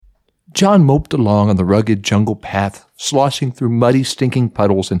John moped along on the rugged jungle path, sloshing through muddy, stinking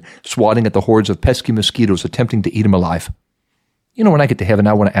puddles and swatting at the hordes of pesky mosquitoes attempting to eat him alive. You know, when I get to heaven,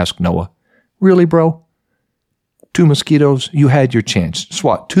 I want to ask Noah, really, bro? 2 mosquitoes? You had your chance.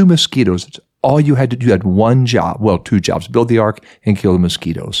 Swat 2 mosquitoes. That's all you had to do. You had one job. Well, 2 jobs. Build the ark and kill the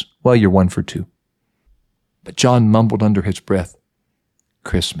mosquitoes. Well, you're 1 for 2. But John mumbled under his breath,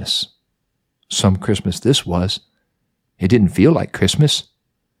 Christmas. Some Christmas this was. It didn't feel like Christmas.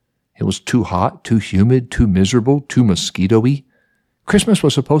 It was too hot, too humid, too miserable, too mosquito-y. Christmas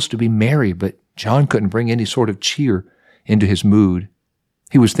was supposed to be merry, but John couldn't bring any sort of cheer into his mood.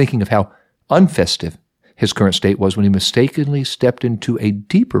 He was thinking of how unfestive his current state was when he mistakenly stepped into a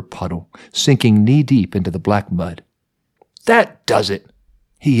deeper puddle, sinking knee-deep into the black mud. That does it,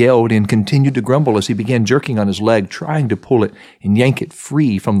 he yelled and continued to grumble as he began jerking on his leg, trying to pull it and yank it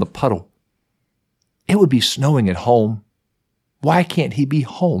free from the puddle. It would be snowing at home. Why can't he be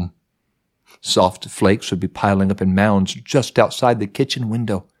home? Soft flakes would be piling up in mounds just outside the kitchen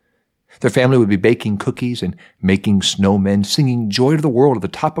window. Their family would be baking cookies and making snowmen, singing joy to the world at the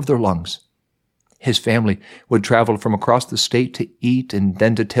top of their lungs. His family would travel from across the state to eat and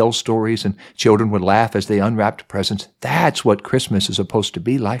then to tell stories, and children would laugh as they unwrapped presents. That's what Christmas is supposed to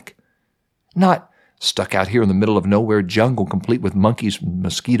be like. Not stuck out here in the middle of nowhere jungle complete with monkeys,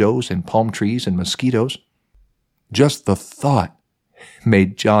 mosquitoes, and palm trees and mosquitoes. Just the thought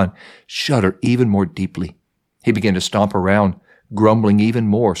made John shudder even more deeply. He began to stomp around, grumbling even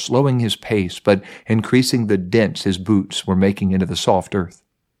more, slowing his pace, but increasing the dents his boots were making into the soft earth.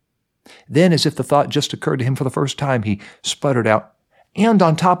 Then, as if the thought just occurred to him for the first time, he sputtered out, "And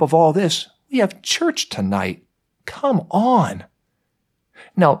on top of all this, we have church tonight. Come on."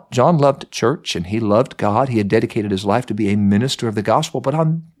 Now, John loved church and he loved God. He had dedicated his life to be a minister of the gospel, but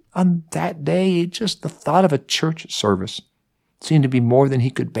on that day, just the thought of a church service seemed to be more than he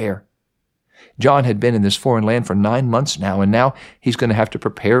could bear. John had been in this foreign land for 9 months now, and now he's going to have to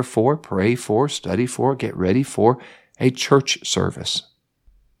prepare for, pray for, study for, get ready for a church service.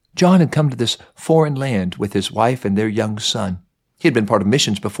 John had come to this foreign land with his wife and their young son. He had been part of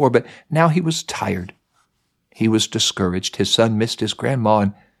missions before, but now he was tired. He was discouraged. His son missed his grandma,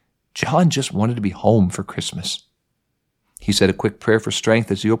 and John just wanted to be home for Christmas. He said a quick prayer for strength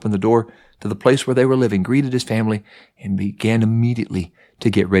as he opened the door to the place where they were living, greeted his family, and began immediately to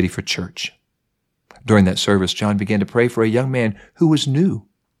get ready for church. During that service, John began to pray for a young man who was new.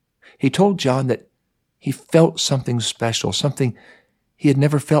 He told John that he felt something special, something he had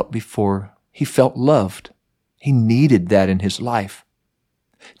never felt before. He felt loved. He needed that in his life.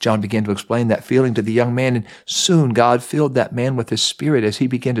 John began to explain that feeling to the young man, and soon God filled that man with His Spirit as he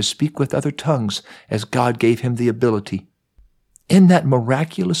began to speak with other tongues as God gave him the ability. In that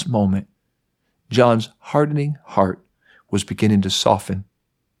miraculous moment, John's hardening heart was beginning to soften,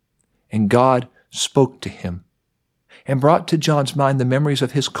 and God spoke to him and brought to John's mind the memories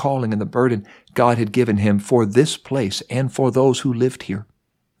of his calling and the burden God had given him for this place and for those who lived here.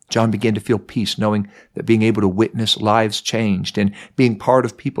 John began to feel peace, knowing that being able to witness lives changed and being part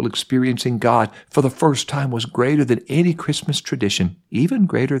of people experiencing God for the first time was greater than any Christmas tradition, even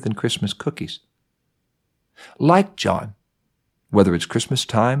greater than Christmas cookies. Like John, whether it's Christmas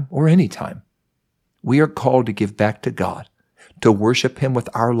time or any time, we are called to give back to God, to worship Him with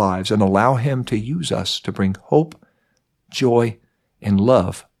our lives and allow Him to use us to bring hope, joy, and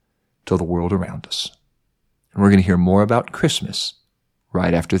love to the world around us. And we're going to hear more about Christmas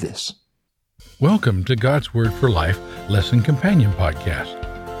right after this. Welcome to God's Word for Life Lesson Companion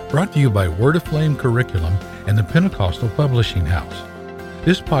Podcast, brought to you by Word Aflame Curriculum and the Pentecostal Publishing House.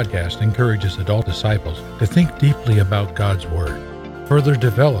 This podcast encourages adult disciples to think deeply about God's Word, further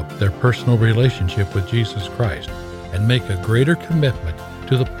develop their personal relationship with Jesus Christ, and make a greater commitment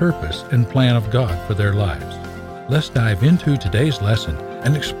to the purpose and plan of God for their lives. Let's dive into today's lesson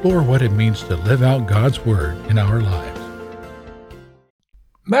and explore what it means to live out God's Word in our lives.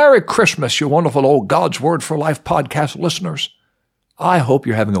 Merry Christmas, you wonderful old God's Word for Life podcast listeners. I hope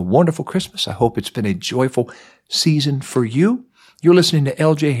you're having a wonderful Christmas. I hope it's been a joyful season for you. You're listening to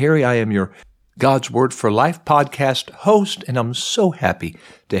L.J. Harry. I am your God's Word for Life podcast host, and I'm so happy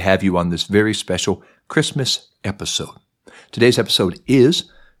to have you on this very special Christmas episode. Today's episode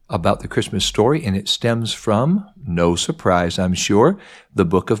is about the Christmas story, and it stems from, no surprise, I'm sure, the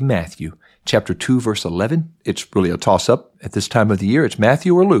book of Matthew, chapter 2, verse 11. It's really a toss-up at this time of the year. It's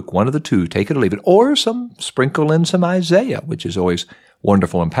Matthew or Luke, one of the two, take it or leave it, or some sprinkle in some Isaiah, which is always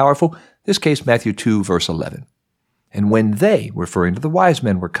wonderful and powerful. In this case, Matthew 2, verse 11. And when they, referring to the wise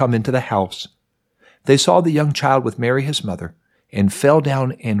men, were come into the house, they saw the young child with Mary his mother, and fell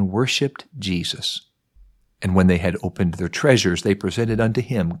down and worshipped Jesus. And when they had opened their treasures, they presented unto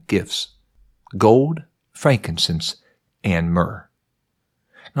him gifts, gold, frankincense, and myrrh.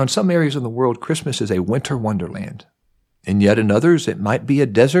 Now, in some areas of the world, Christmas is a winter wonderland. And yet in others, it might be a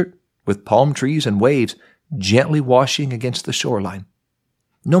desert with palm trees and waves gently washing against the shoreline.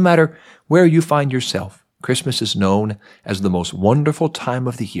 No matter where you find yourself, Christmas is known as the most wonderful time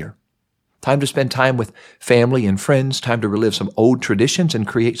of the year. Time to spend time with family and friends, time to relive some old traditions and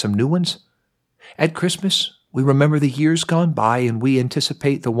create some new ones. At Christmas, we remember the years gone by and we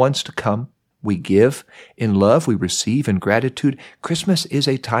anticipate the ones to come. We give in love, we receive in gratitude. Christmas is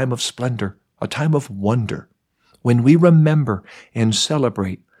a time of splendor, a time of wonder, when we remember and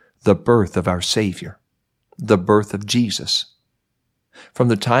celebrate the birth of our Savior, the birth of Jesus. From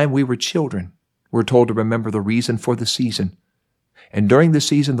the time we were children, we're told to remember the reason for the season. And during the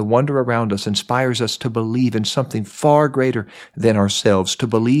season, the wonder around us inspires us to believe in something far greater than ourselves, to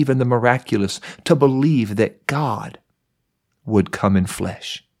believe in the miraculous, to believe that God would come in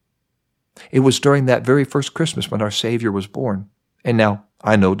flesh. It was during that very first Christmas when our Savior was born. And now,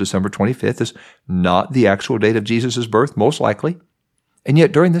 I know December 25th is not the actual date of Jesus' birth, most likely. And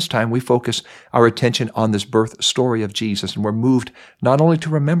yet during this time, we focus our attention on this birth story of Jesus, and we're moved not only to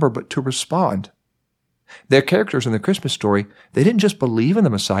remember, but to respond. Their characters in the Christmas story, they didn't just believe in the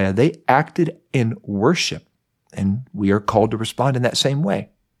Messiah, they acted in worship, and we are called to respond in that same way.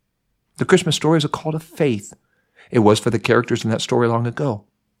 The Christmas story is a call to faith. It was for the characters in that story long ago.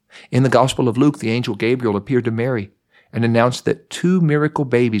 In the Gospel of Luke, the angel Gabriel appeared to Mary and announced that 2 miracle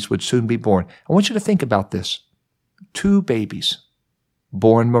babies would soon be born. I want you to think about this. 2 babies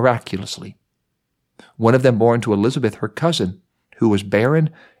born miraculously. One of them born to Elizabeth, her cousin, who was barren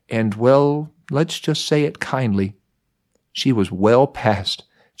and, well, let's just say it kindly, she was well past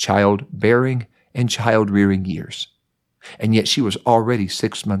childbearing and child-rearing years. And yet she was already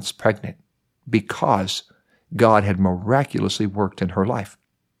 6 months pregnant because God had miraculously worked in her life.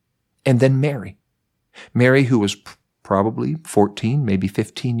 And then Mary, who was probably 14, maybe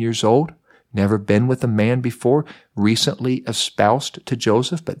 15 years old, never been with a man before, recently espoused to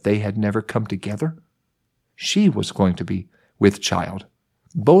Joseph, but they had never come together. She was going to be with child.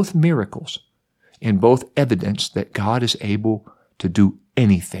 Both miracles and both evidence that God is able to do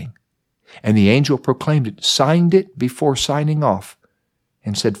anything. And the angel proclaimed it, signed it before signing off,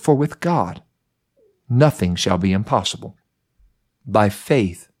 and said, "For with God, nothing shall be impossible." By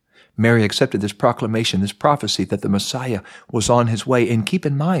faith, Mary accepted this proclamation, this prophecy that the Messiah was on his way. And keep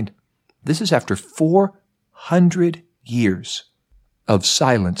in mind, this is after 400 years of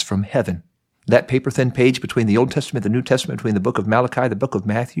silence from heaven. That paper-thin page between the Old Testament and the New Testament, between the book of Malachi, the book of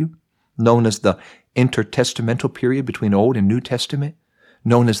Matthew, known as the intertestamental period between Old and New Testament,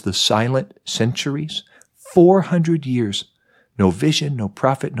 known as the silent centuries. 400 years. No vision, no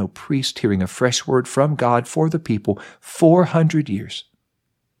prophet, no priest hearing a fresh word from God for the people. 400 years.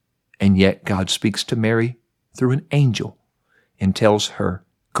 And yet God speaks to Mary through an angel and tells her,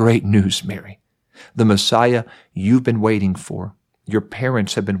 "Great news, Mary. The Messiah you've been waiting for. Your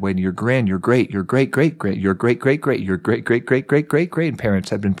parents have been waiting. Your great-great-great, your great-great-great-great-great-great-great-grandparents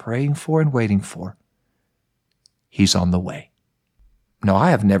have been praying for and waiting for. He's on the way." Now, I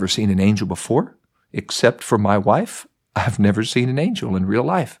have never seen an angel before, except for my wife. I've never seen an angel in real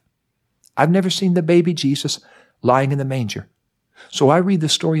life. I've never seen the baby Jesus lying in the manger. So I read the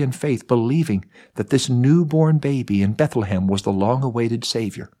story in faith, believing that this newborn baby in Bethlehem was the long-awaited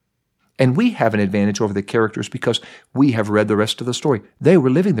Savior. And we have an advantage over the characters because we have read the rest of the story. They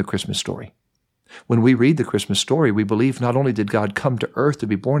were living the Christmas story. When we read the Christmas story, we believe not only did God come to earth to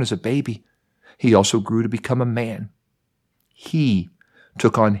be born as a baby, he also grew to become a man. He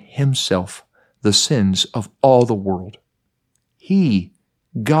took on himself the sins of all the world. He,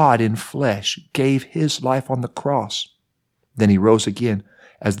 God in flesh, gave his life on the cross. Then he rose again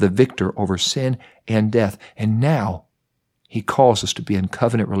as the victor over sin and death. And now he calls us to be in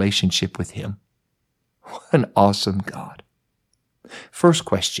covenant relationship with him. What an awesome God. First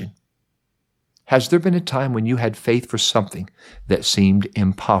question. Has there been a time when you had faith for something that seemed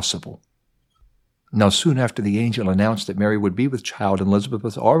impossible? Now, soon after the angel announced that Mary would be with child and Elizabeth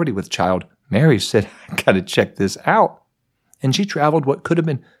was already with child, Mary said, "I got to check this out." And she traveled what could have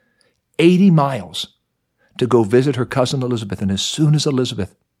been 80 miles to go visit her cousin Elizabeth. And as soon as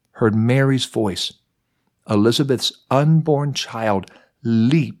Elizabeth heard Mary's voice, Elizabeth's unborn child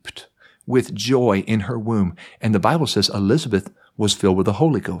leaped with joy in her womb. And the Bible says Elizabeth was filled with the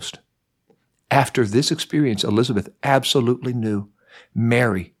Holy Ghost. After this experience, Elizabeth absolutely knew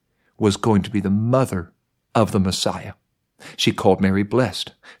Mary was going to be the mother of the Messiah. She called Mary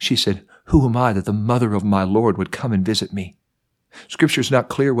blessed. She said, "Who am I that the mother of my Lord would come and visit me?" Scripture is not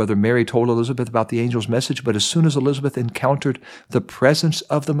clear whether Mary told Elizabeth about the angel's message, but as soon as Elizabeth encountered the presence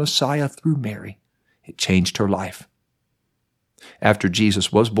of the Messiah through Mary, it changed her life. After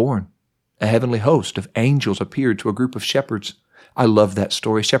Jesus was born, a heavenly host of angels appeared to a group of shepherds. I love that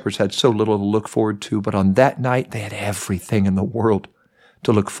story. Shepherds had so little to look forward to, but on that night they had everything in the world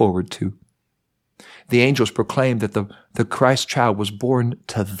to look forward to. The angels proclaimed that the Christ child was born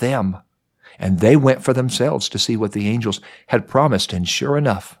to them, and they went for themselves to see what the angels had promised, and sure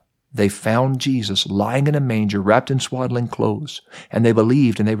enough, they found Jesus lying in a manger wrapped in swaddling clothes, and they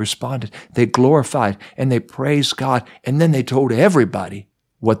believed and they responded. They glorified and they praised God, and then they told everybody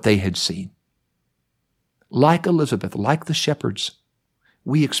what they had seen. Like Elizabeth, like the shepherds,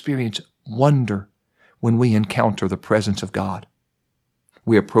 we experience wonder when we encounter the presence of God.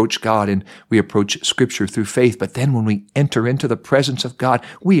 We approach God and we approach Scripture through faith, but then when we enter into the presence of God,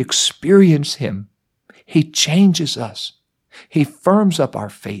 we experience Him. He changes us. He firms up our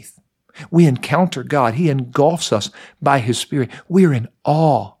faith. We encounter God. He engulfs us by His Spirit. We're in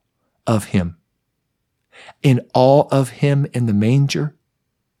awe of Him. In awe of Him in the manger,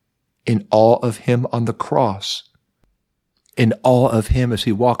 in awe of Him on the cross, in awe of Him as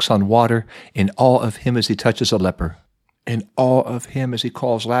He walks on water, in awe of Him as He touches a leper, in awe of Him as He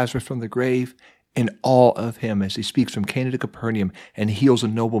calls Lazarus from the grave, in awe of Him as He speaks from Cana to Capernaum and heals a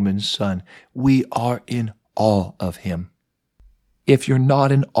nobleman's son. We are in awe of Him. If you're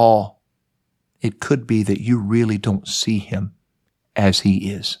not in awe, it could be that you really don't see Him as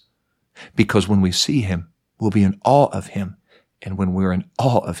He is. Because when we see Him, we'll be in awe of Him. And when we're in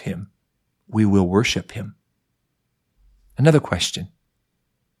awe of Him, we will worship Him. Another question.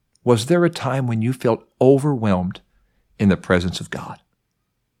 Was there a time when you felt overwhelmed in the presence of God?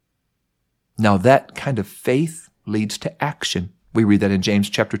 Now that kind of faith leads to action. We read that in James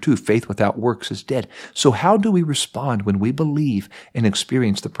chapter 2, faith without works is dead. So how do we respond when we believe and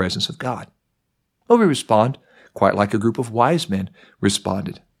experience the presence of God? Well, we respond quite like a group of wise men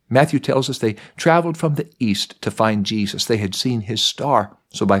responded. Matthew tells us they traveled from the east to find Jesus. They had seen His star,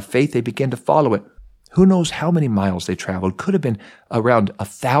 so by faith they began to follow it. Who knows how many miles they traveled? Could have been around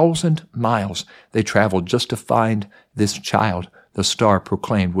 1,000 miles they traveled just to find this child the star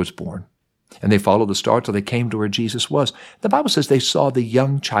proclaimed was born. And they followed the star till they came to where Jesus was. The Bible says they saw the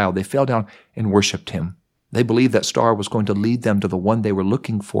young child. They fell down and worshiped Him. They believed that star was going to lead them to the one they were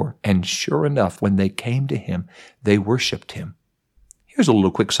looking for. And sure enough, when they came to Him, they worshiped Him. Here's a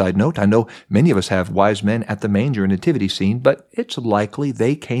little quick side note. I know many of us have wise men at the manger and nativity scene, but it's likely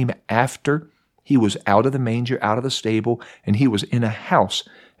they came after He was out of the manger, out of the stable, and He was in a house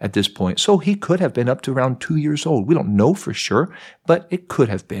at this point. So He could have been up to around 2 years old. We don't know for sure, but it could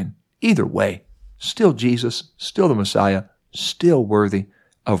have been. Either way, still Jesus, still the Messiah, still worthy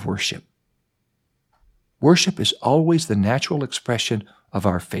of worship. Worship is always the natural expression of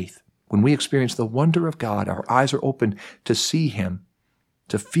our faith. When we experience the wonder of God, our eyes are open to see Him,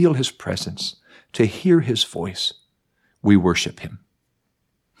 to feel His presence, to hear His voice. We worship Him.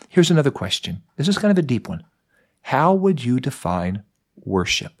 Here's another question. This is kind of a deep one. How would you define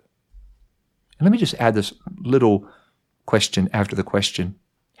worship? And let me just add this little question after the question.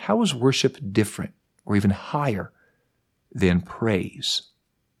 How is worship different or even higher than praise?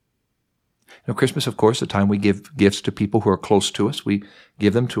 Now, Christmas, of course, the time we give gifts to people who are close to us. We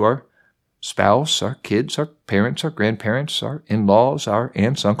give them to our spouse, our kids, our parents, our grandparents, our in-laws, our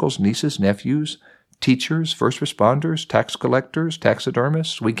aunts, uncles, nieces, nephews, teachers, first responders, tax collectors,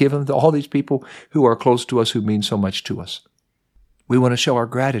 taxidermists. We give them to all these people who are close to us, who mean so much to us. We want to show our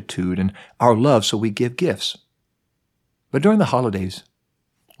gratitude and our love, so we give gifts. But during the holidays,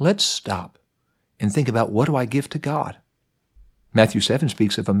 let's stop and think about, what do I give to God? Matthew 7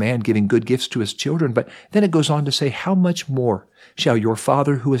 speaks of a man giving good gifts to his children, but then it goes on to say, how much more shall your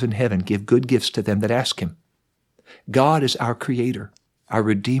Father who is in heaven give good gifts to them that ask Him? God is our Creator, our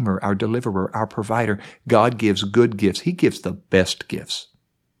Redeemer, our Deliverer, our Provider. God gives good gifts. He gives the best gifts.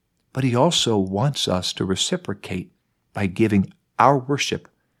 But He also wants us to reciprocate by giving our worship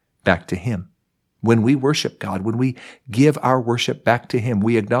back to Him. When we worship God, when we give our worship back to Him,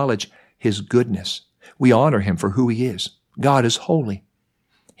 we acknowledge His goodness. We honor Him for who He is. God is holy.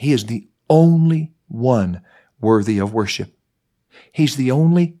 He is the only one worthy of worship. He's the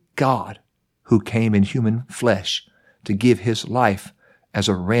only God who came in human flesh to give His life as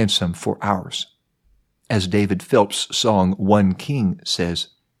a ransom for ours. As David Phelps' song, One King, says,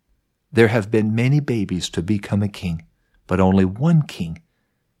 there have been many babies to become a king, but only one king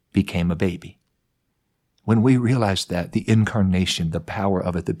became a baby. When we realize that, the incarnation, the power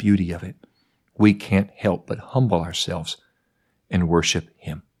of it, the beauty of it, we can't help but humble ourselves and worship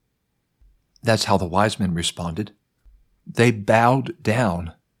Him. That's how the wise men responded. They bowed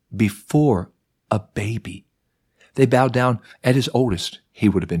down before a baby. They bowed down at his oldest. He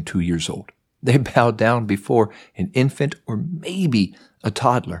would have been 2 years old. They bowed down before an infant or maybe a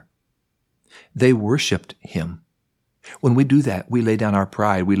toddler. They worshiped him. When we do that, we lay down our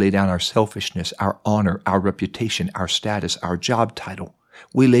pride, we lay down our selfishness, our honor, our reputation, our status, our job title.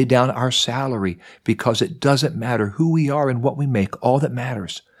 We lay down our salary because it doesn't matter who we are and what we make. All that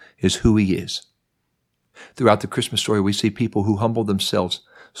matters is who he is. Throughout the Christmas story, we see people who humbled themselves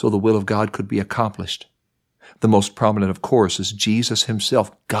so the will of God could be accomplished. The most prominent, of course, is Jesus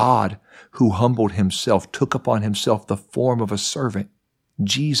himself, God, who humbled himself, took upon himself the form of a servant.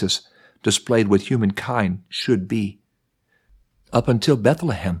 Jesus displayed what humankind should be. Up until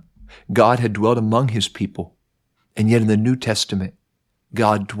Bethlehem, God had dwelt among his people, and yet in the New Testament,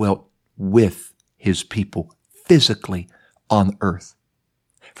 God dwelt with his people physically on earth.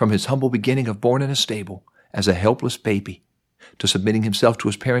 From his humble beginning of born in a stable as a helpless baby, to submitting himself to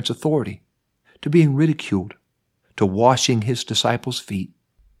his parents' authority, to being ridiculed, to washing his disciples' feet,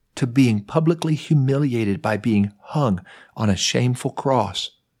 to being publicly humiliated by being hung on a shameful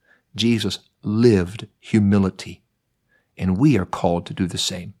cross, Jesus lived humility, and we are called to do the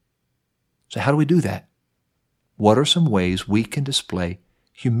same. So how do we do that? What are some ways we can display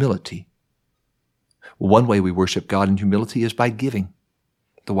humility? Well, one way we worship God in humility is by giving.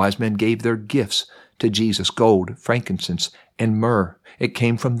 The wise men gave their gifts to Jesus, gold, frankincense, and myrrh. It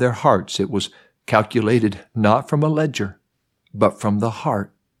came from their hearts. It was calculated not from a ledger, but from the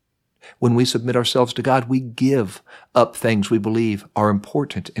heart. When we submit ourselves to God, we give up things we believe are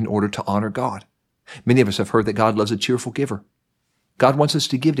important in order to honor God. Many of us have heard that God loves a cheerful giver. God wants us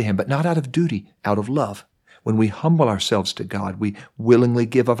to give to him, but not out of duty, out of love. When we humble ourselves to God, we willingly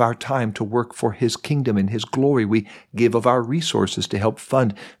give of our time to work for his kingdom and his glory. We give of our resources to help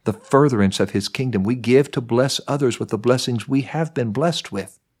fund the furtherance of his kingdom. We give to bless others with the blessings we have been blessed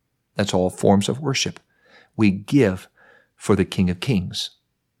with. That's all forms of worship. We give for the King of Kings.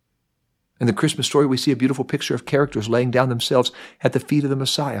 In the Christmas story, we see a beautiful picture of characters laying down themselves at the feet of the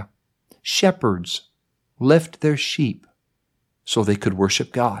Messiah. Shepherds left their sheep so they could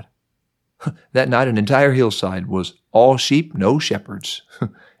worship God. That night, an entire hillside was all sheep, no shepherds.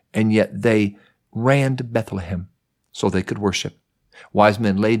 And yet they ran to Bethlehem so they could worship. Wise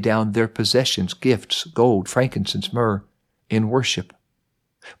men laid down their possessions, gifts, gold, frankincense, myrrh, in worship.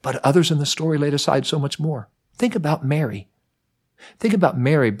 But others in the story laid aside so much more. Think about Mary. Think about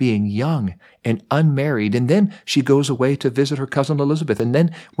Mary being young and unmarried, and then she goes away to visit her cousin Elizabeth. And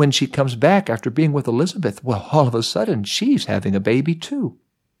then when she comes back after being with Elizabeth, well, all of a sudden, she's having a baby too.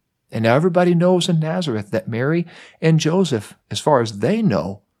 And now everybody knows in Nazareth that Mary and Joseph, as far as they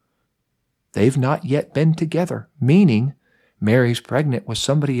know, they've not yet been together, meaning Mary's pregnant with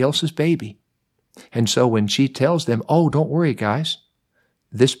somebody else's baby. And so when she tells them, oh, don't worry, guys,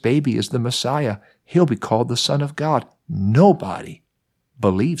 this baby is the Messiah. He'll be called the Son of God. Nobody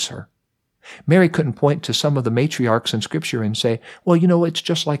believes her. Mary couldn't point to some of the matriarchs in Scripture and say, well, you know, it's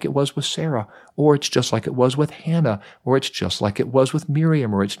just like it was with Sarah, or it's just like it was with Hannah, or it's just like it was with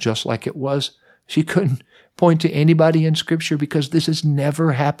Miriam, or it's just like it was. She couldn't point to anybody in Scripture because this has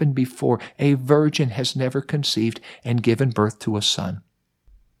never happened before. A virgin has never conceived and given birth to a son.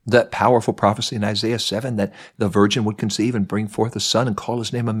 That powerful prophecy in Isaiah 7 that the virgin would conceive and bring forth a son and call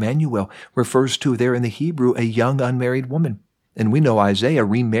his name Emmanuel refers to there in the Hebrew a young unmarried woman. And we know Isaiah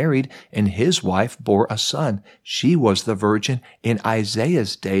remarried and his wife bore a son. She was the virgin in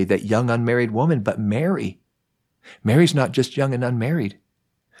Isaiah's day, that young unmarried woman. But Mary's not just young and unmarried.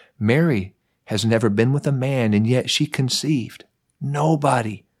 Mary has never been with a man, and yet she conceived.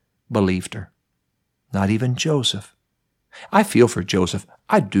 Nobody believed her. Not even Joseph. I feel for Joseph.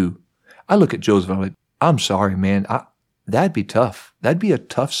 I do. I look at Joseph and I'm like, I'm sorry, man. That'd be tough. That'd be a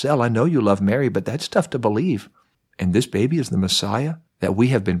tough sell. I know you love Mary, but that's tough to believe. And this baby is the Messiah that we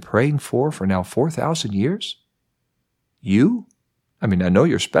have been praying for now 4,000 years? You? I mean, I know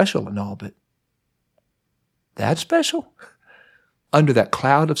you're special and all, but that special? Under that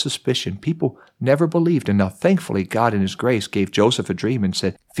cloud of suspicion, people never believed. And now, thankfully, God in his grace gave Joseph a dream and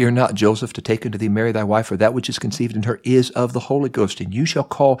said, fear not, Joseph, to take unto thee Mary thy wife, for that which is conceived in her is of the Holy Ghost, and you shall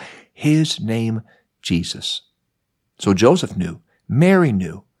call his name Jesus. So Joseph knew, Mary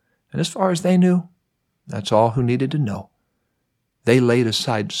knew, and as far as they knew, that's all who needed to know. They laid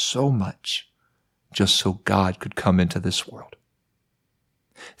aside so much just so God could come into this world.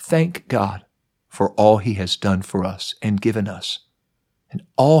 Thank God for all he has done for us and given us. And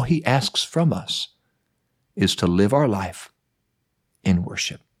all he asks from us is to live our life in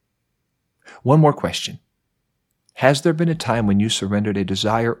worship. One more question. Has there been a time when you surrendered a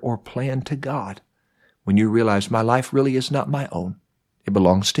desire or plan to God when you realize my life really is not my own. It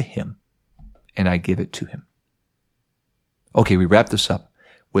belongs to Him, and I give it to Him. Okay, we wrap this up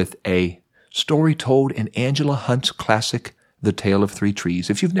with a story told in Angela Hunt's classic, The Tale of Three Trees.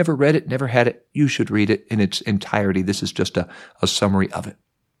 If you've never read it, never had it, you should read it in its entirety. This is just a summary of it.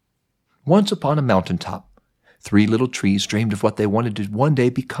 Once upon a mountaintop, three little trees dreamed of what they wanted to one day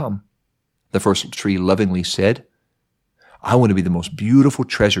become. The first tree lovingly said, I want to be the most beautiful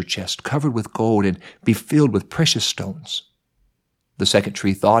treasure chest covered with gold and be filled with precious stones. The second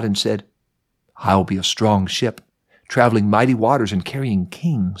tree thought and said, I'll be a strong ship, traveling mighty waters and carrying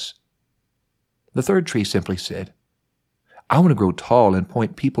kings. The third tree simply said, I want to grow tall and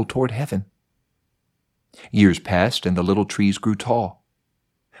point people toward heaven. Years passed and the little trees grew tall.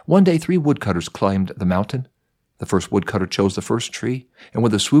 One day 3 woodcutters climbed the mountain. The first woodcutter chose the first tree, and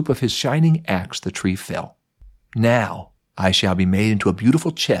with a swoop of his shining axe the tree fell. Now I shall be made into a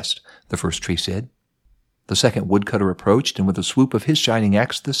beautiful chest, the first tree said. The second woodcutter approached, and with a swoop of his shining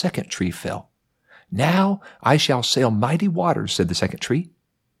axe the second tree fell. Now I shall sail mighty waters, said the second tree.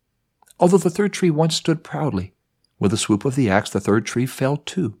 Although the third tree once stood proudly, with a swoop of the axe the third tree fell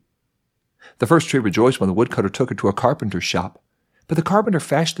too. The first tree rejoiced when the woodcutter took it to a carpenter's shop, but the carpenter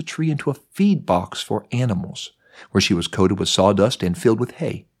fashioned the tree into a feed box for animals, where she was coated with sawdust and filled with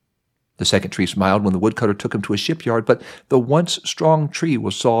hay. The second tree smiled when the woodcutter took him to a shipyard, but the once strong tree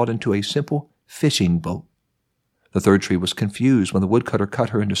was sawed into a simple fishing boat. The third tree was confused when the woodcutter cut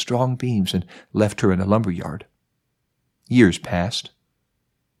her into strong beams and left her in a lumber yard. Years passed.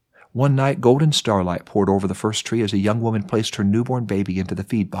 One night, golden starlight poured over the first tree as a young woman placed her newborn baby into the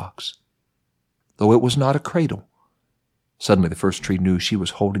feed box. Though it was not a cradle, suddenly the first tree knew she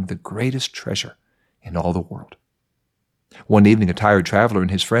was holding the greatest treasure in all the world. One evening, a tired traveler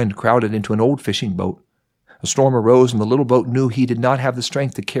and his friend crowded into an old fishing boat. A storm arose, and the little boat knew he did not have the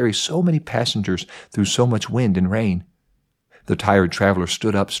strength to carry so many passengers through so much wind and rain. The tired traveler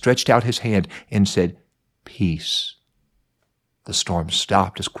stood up, stretched out his hand, and said, Peace. The storm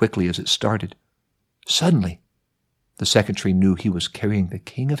stopped as quickly as it started. Suddenly, the second tree knew he was carrying the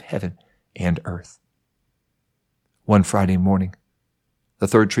King of heaven and earth. One Friday morning, the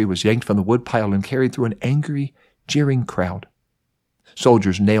third tree was yanked from the woodpile and carried through an angry, jeering crowd.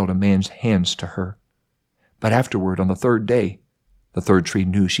 Soldiers nailed a man's hands to her. But afterward, on the third day, the third tree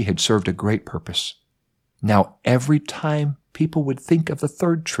knew she had served a great purpose. Now, every time people would think of the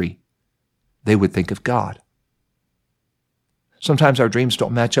third tree, they would think of God. Sometimes our dreams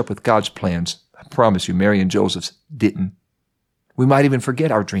don't match up with God's plans. I promise you, Mary and Joseph's didn't. We might even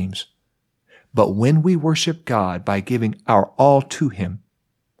forget our dreams. But when we worship God by giving our all to Him,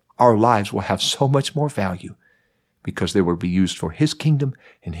 our lives will have so much more value because they will be used for His kingdom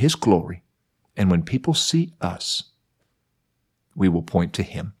and His glory. And when people see us, we will point to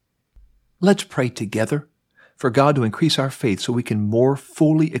Him. Let's pray together for God to increase our faith so we can more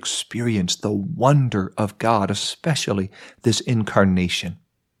fully experience the wonder of God, especially this incarnation.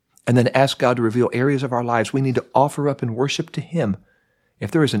 And then ask God to reveal areas of our lives we need to offer up in worship to Him.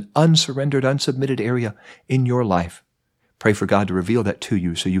 If there is an unsurrendered, unsubmitted area in your life, pray for God to reveal that to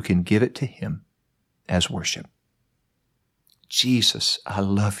you so you can give it to Him as worship. Jesus, I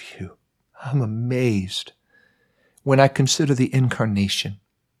love you. I'm amazed when I consider the incarnation,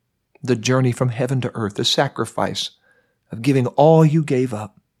 the journey from heaven to earth, the sacrifice of giving all you gave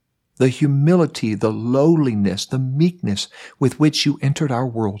up, the humility, the lowliness, the meekness with which you entered our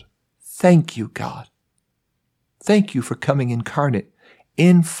world. Thank you, God. Thank you for coming incarnate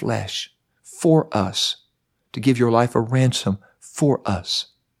in flesh for us, to give your life a ransom for us.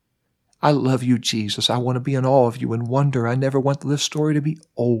 I love you, Jesus. I want to be in awe of you and wonder. I never want this story to be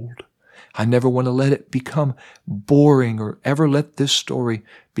old. I never want to let it become boring or ever let this story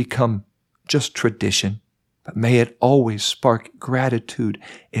become just tradition. But may it always spark gratitude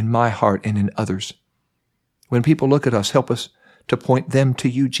in my heart and in others. When people look at us, help us to point them to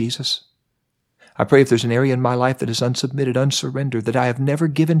you, Jesus. I pray if there's an area in my life that is unsubmitted, unsurrendered, that I have never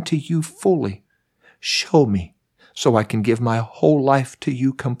given to you fully, show me so I can give my whole life to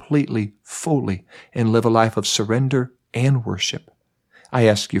you completely, fully, and live a life of surrender and worship. I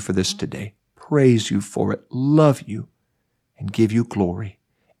ask you for this today. Praise you for it, love you, and give you glory.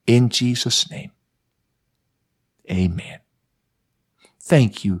 In Jesus' name, amen.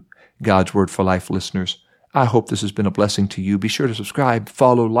 Thank you, God's Word for Life listeners. I hope this has been a blessing to you. Be sure to subscribe,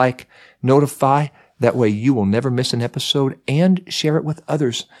 follow, like, notify. That way you will never miss an episode, and share it with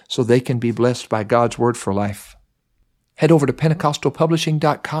others so they can be blessed by God's Word for Life. Head over to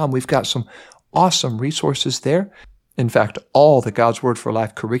PentecostalPublishing.com. We've got some awesome resources there. In fact, all the God's Word for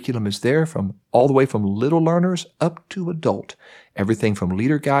Life curriculum is there, from all the way from little learners up to adult. Everything from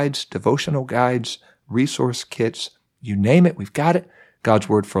leader guides, devotional guides, resource kits, you name it, we've got it. God's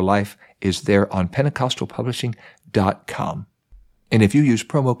Word for Life is there on PentecostalPublishing.com. And if you use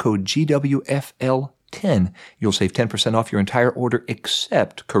promo code GWFL10, you'll save 10% off your entire order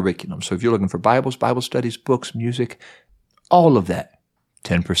except curriculum. So if you're looking for Bibles, Bible studies, books, music, all of that,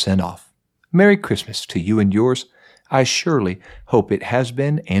 10% off. Merry Christmas to you and yours. I surely hope it has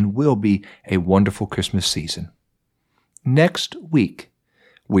been and will be a wonderful Christmas season. Next week,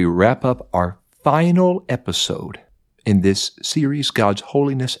 we wrap up our final episode in this series, God's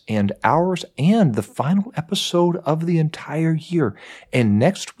Holiness and Ours, and the final episode of the entire year. And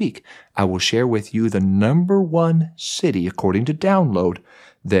next week, I will share with you the number one city, according to Download,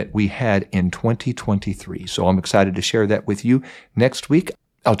 that we had in 2023. So I'm excited to share that with you next week.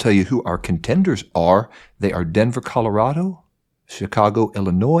 I'll tell you who our contenders are. They are Denver, Colorado, Chicago,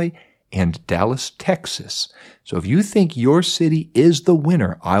 Illinois, and Dallas, Texas. So if you think your city is the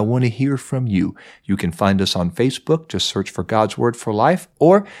winner, I want to hear from you. You can find us on Facebook. Just search for God's Word for Life,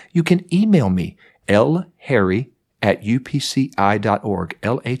 or you can email me, lharry@upci.org,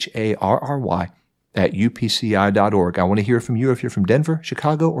 LHARRY@upci.org. I want to hear from you if you're from Denver,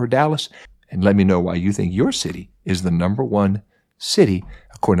 Chicago, or Dallas, and let me know why you think your city is the number one city,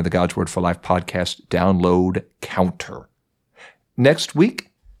 according to the God's Word for Life podcast download counter. Next week,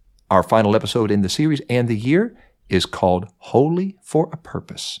 our final episode in the series and the year is called Holy for a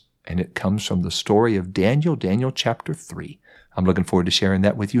Purpose, and it comes from the story of Daniel chapter 3. I'm looking forward to sharing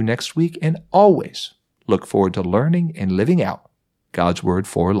that with you next week, and always look forward to learning and living out God's Word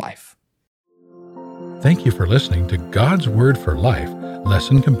for Life. Thank you for listening to God's Word for Life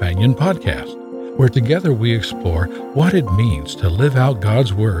Lesson Companion Podcast, where together we explore what it means to live out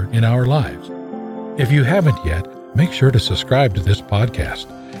God's Word in our lives. If you haven't yet, make sure to subscribe to this podcast.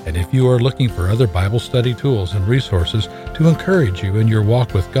 And if you are looking for other Bible study tools and resources to encourage you in your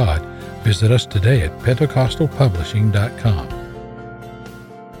walk with God, visit us today at PentecostalPublishing.com.